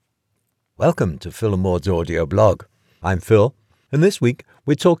Welcome to Phil and Maud's audio blog. I'm Phil, and this week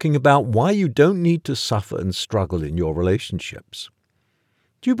we're talking about why you don't need to suffer and struggle in your relationships.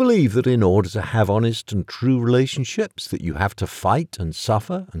 Do you believe that in order to have honest and true relationships that you have to fight and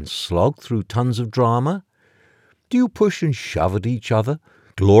suffer and slog through tons of drama? Do you push and shove at each other,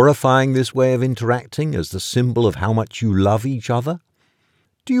 glorifying this way of interacting as the symbol of how much you love each other?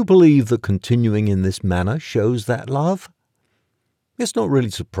 Do you believe that continuing in this manner shows that love? It's not really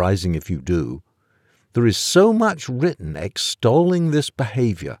surprising if you do. There is so much written extolling this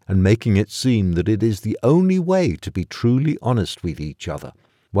behavior and making it seem that it is the only way to be truly honest with each other,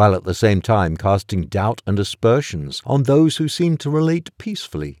 while at the same time casting doubt and aspersions on those who seem to relate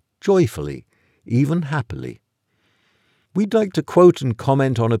peacefully, joyfully, even happily. We'd like to quote and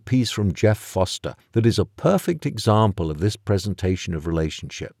comment on a piece from Jeff Foster that is a perfect example of this presentation of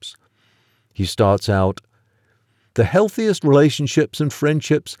relationships. He starts out, "The healthiest relationships and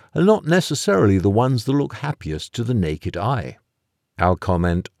friendships are not necessarily the ones that look happiest to the naked eye." Our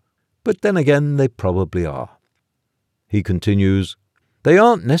comment, "But then again, they probably are." He continues, "They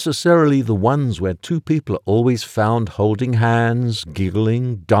aren't necessarily the ones where two people are always found holding hands,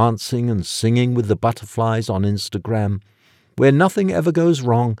 giggling, dancing and singing with the butterflies on Instagram, where nothing ever goes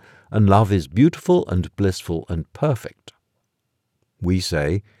wrong and love is beautiful and blissful and perfect." We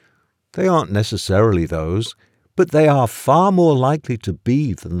say, they aren't necessarily those, but they are far more likely to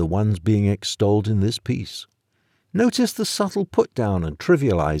be than the ones being extolled in this piece. Notice the subtle put-down and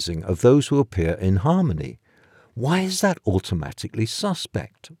trivializing of those who appear in harmony. Why is that automatically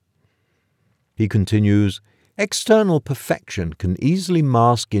suspect? He continues, "External perfection can easily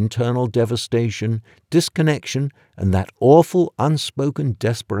mask internal devastation, disconnection, and that awful unspoken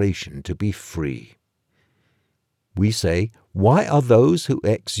desperation to be free." We say, why are those who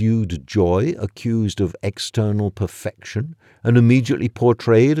exude joy accused of external perfection and immediately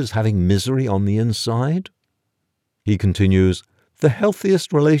portrayed as having misery on the inside? He continues, "The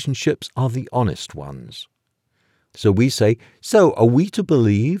healthiest relationships are the honest ones." So we say, so are we to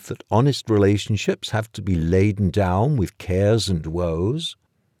believe that honest relationships have to be laden down with cares and woes?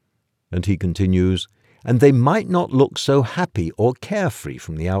 And he continues, "And they might not look so happy or carefree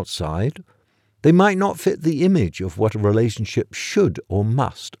from the outside. They might not fit the image of what a relationship should or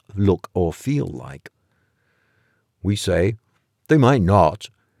must look or feel like." We say, they might not,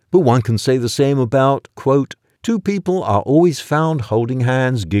 but one can say the same about, quote, "Two people are always found holding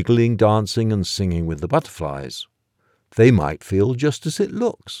hands, giggling, dancing, and singing with the butterflies." They might feel just as it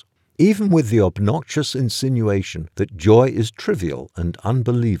looks, even with the obnoxious insinuation that joy is trivial and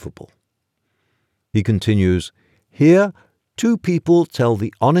unbelievable. He continues, "Here, two people tell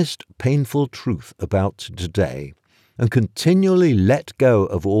the honest, painful truth about today and continually let go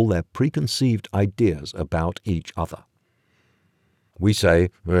of all their preconceived ideas about each other." We say,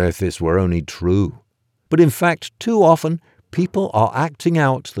 if this were only true. But in fact, too often, people are acting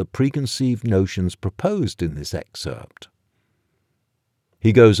out the preconceived notions proposed in this excerpt.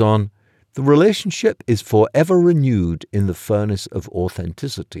 He goes on, "The relationship is forever renewed in the furnace of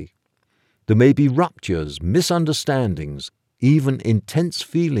authenticity. There may be ruptures, misunderstandings, even intense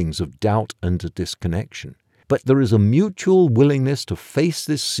feelings of doubt and disconnection, but there is a mutual willingness to face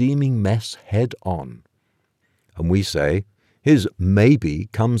this seeming mess head on." And we say, his maybe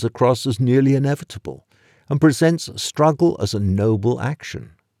comes across as nearly inevitable and presents struggle as a noble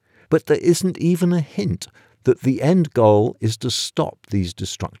action. But there isn't even a hint that the end goal is to stop these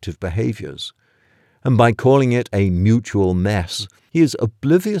destructive behaviors. And by calling it a mutual mess, he is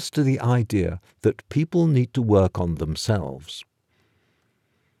oblivious to the idea that people need to work on themselves.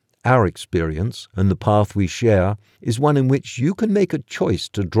 Our experience, and the path we share, is one in which you can make a choice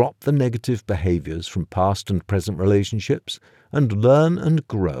to drop the negative behaviors from past and present relationships and learn and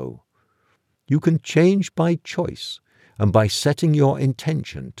grow. You can change by choice and by setting your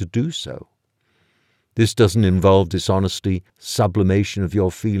intention to do so. This doesn't involve dishonesty, sublimation of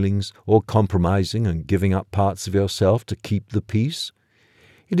your feelings, or compromising and giving up parts of yourself to keep the peace.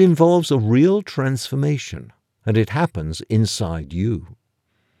 It involves a real transformation, and it happens inside you.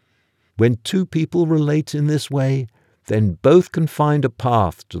 When two people relate in this way, then both can find a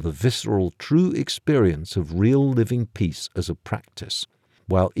path to the visceral, true experience of real living peace as a practice,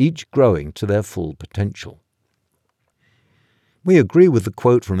 while each growing to their full potential. We agree with the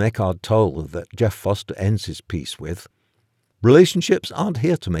quote from Eckhart Tolle that Jeff Foster ends his piece with, "Relationships aren't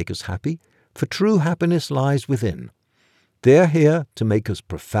here to make us happy, for true happiness lies within. They're here to make us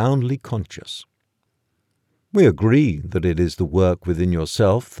profoundly conscious." We agree that it is the work within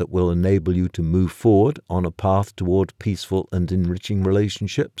yourself that will enable you to move forward on a path toward peaceful and enriching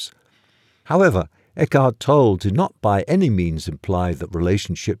relationships. However, Eckhart Tolle did not by any means imply that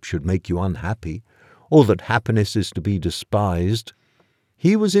relationships should make you unhappy, or that happiness is to be despised.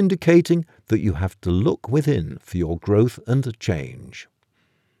 He was indicating that you have to look within for your growth and change.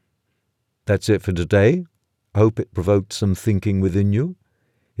 That's it for today. I hope it provoked some thinking within you.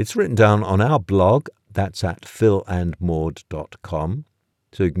 It's written down on our blog. That's at philandmaud.com.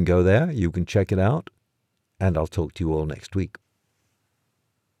 So you can go there, you can check it out, and I'll talk to you all next week.